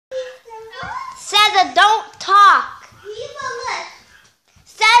Cesar, don't talk.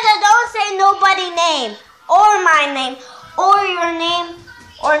 Cesar, don't say nobody's name, or my name, or your name,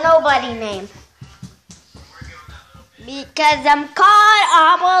 or nobody's name. Because I'm called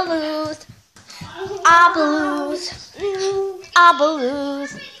Abaluz. Abaluz.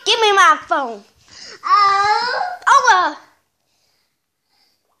 Abaluz. Give me my phone. Oh,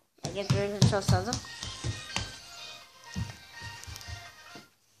 I guess we're going to show Cesar.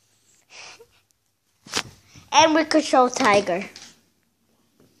 And we could show Tiger.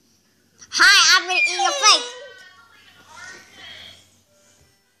 Hi, I'm going to eat your face.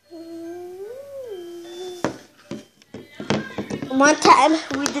 One time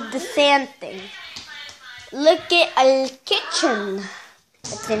we did the sand thing. Look at a kitchen.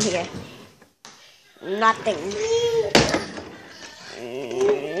 What's in here? Nothing.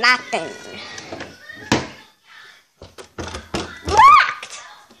 Nothing. Locked!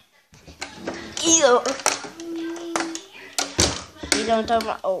 Ew. You don't talk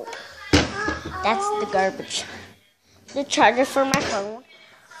about. Oh, that's the garbage. The charger for my phone.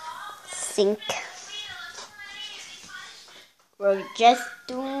 Sink. We're just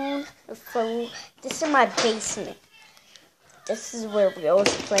doing a phone. This is my basement. This is where we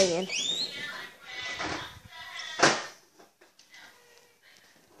always playing.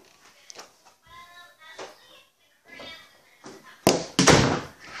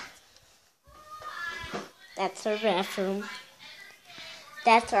 That's our bathroom.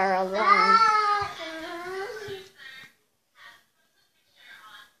 That's our alarm.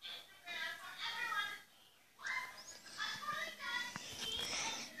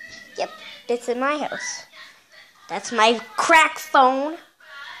 Yep, this is my house. That's my crack phone.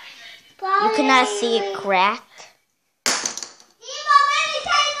 You cannot see it crack.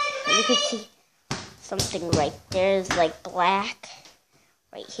 You can see something right there is like black.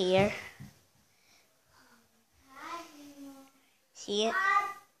 Right here. See it?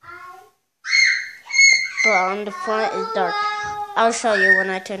 But on the front is dark. I'll show you when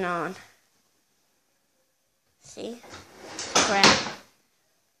I turn on. See? Cracked.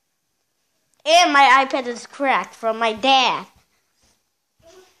 And my iPad is cracked from my dad.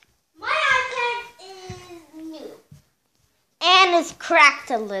 My iPad is new. And it's cracked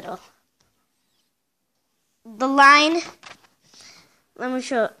a little. The line. Let me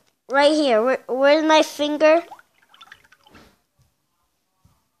show it. Right here. Where's my finger?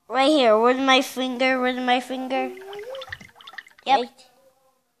 Right here. Where's my finger? Where's my finger? Yep. Right.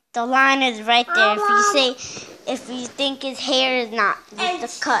 The line is right there. If you think his hair is not,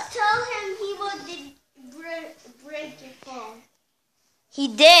 just the cut. Tell him he did break your phone. He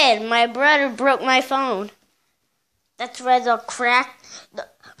did. My brother broke my phone. That's why they'll crack.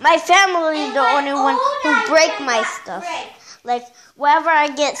 My family is the only one who break my stuff. Like whenever I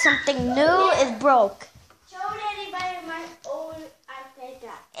get something new, it's broke. Show anybody my old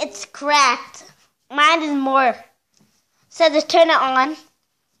iPad. It's cracked. Mine is more. So to turn it on.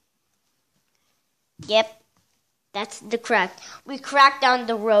 Yep. That's the crack. We cracked on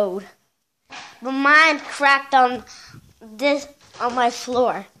the road. But mine cracked on my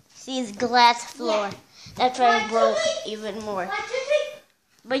floor. See, it's glass floor. Yeah. That's why it broke even more.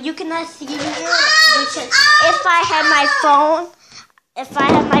 But you cannot see here because if I had my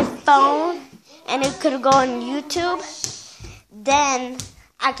phone and it could go on YouTube, then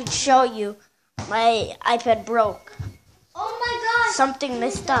I could show you my iPad broke. Oh my God! Something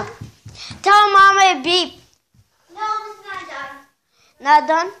messed up. Tell Mama it beep. No, it's not done. Not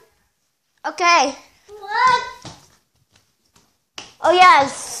done? Okay. What? Oh yeah,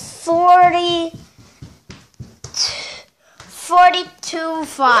 it's 42.5.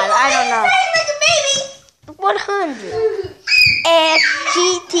 I don't know. Like a baby. 100.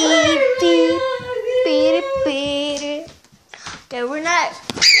 FGT. Okay, we're not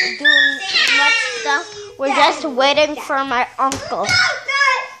doing much stuff. We're just waiting for my uncle.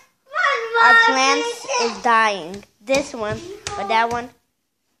 Our plant is dying. This one, but that one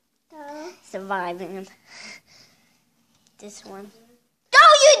surviving. This one.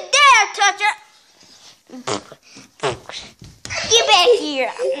 Don't you dare touch her! Get back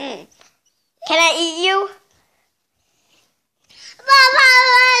here. Can I eat you?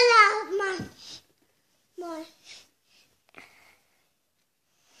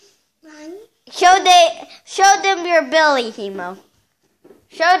 Show them your belly, Hemo.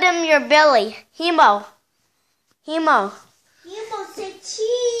 Show them your belly. Hemo. Hemo said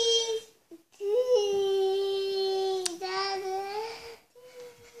cheese.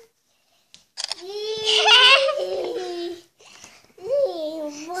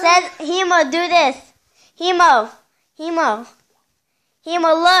 Says Hemo, do this. Hemo,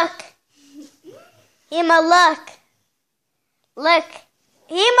 look. Hemo, look. Look.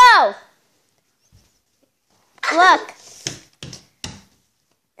 Hemo! Look.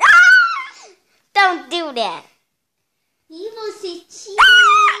 Ah! Don't do that. Hemo, say cheese.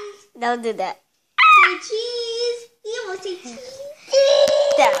 Don't do that. Say cheese. Hemo, say cheese.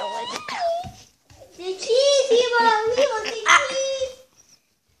 That was Say cheese, Hemo. Hemo, say cheese.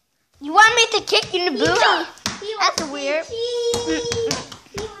 You want me to kick you in the booty? Hemo, That's say weird. Cheese.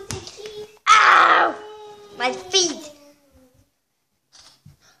 Hemo, say cheese. Ow! My feet.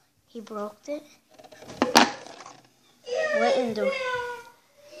 He broke it. What in the...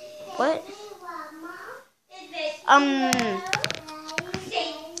 What?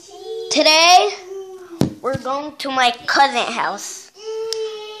 Today, we're going to my cousin's house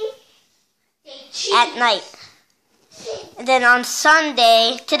at night. And then on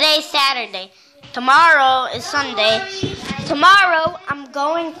Sunday, today's Saturday. Tomorrow is Sunday. Tomorrow, I'm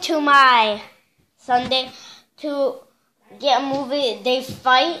going to my Sunday to get a movie. They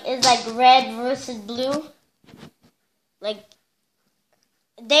fight. It's like red versus blue. Like,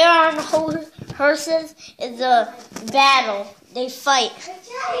 they're on horses. It's a battle. They fight.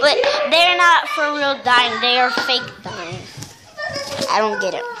 But they're not for real dying. They are fake dying. I don't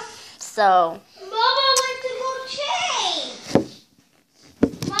get it. So. Mama went to go change.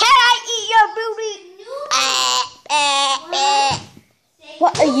 Can I eat your booty?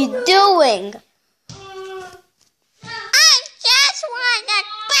 What are you doing? I just want to...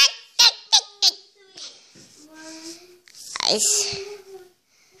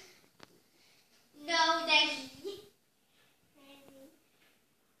 No, that's...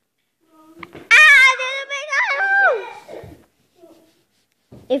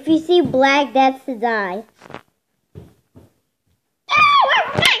 If you see black, that's to die.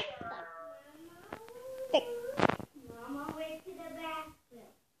 Mama went to the bathroom.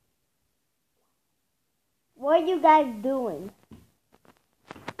 What are you guys doing?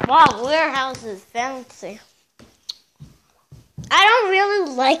 Wow, warehouse is fancy. I don't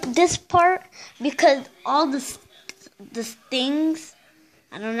really like this part because all the things,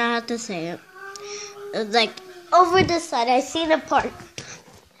 I don't know how to say it. It's like over this side. I see the park.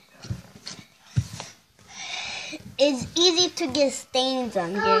 It's easy to get stains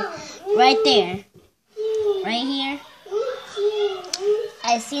on here. Right there. Right here.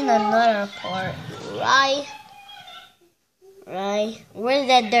 I seen another part. Right. Where's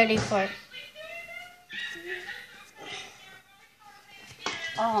that dirty part?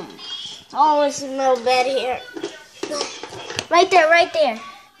 Oh, it smells bad here. Right there.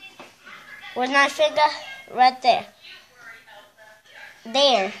 Where's my finger? Right there.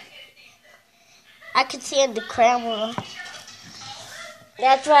 There. I can see in the camera.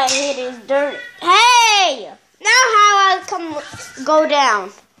 That's right here is dirt. Hey! Now how I go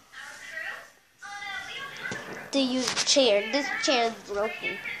down? To use chair. This chair is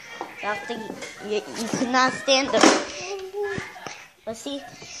broken. You cannot stand up. But see?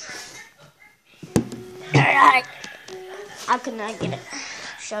 I could not get it.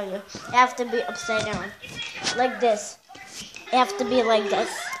 Show you. It have to be upside down. Like this. It have to be like this.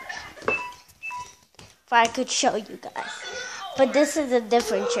 If I could show you guys. But this is a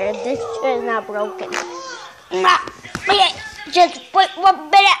different chair. This chair is not broken. Just wait 1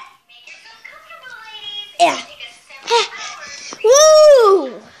 minute. Yeah.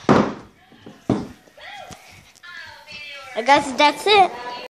 Woo! I guess that's it.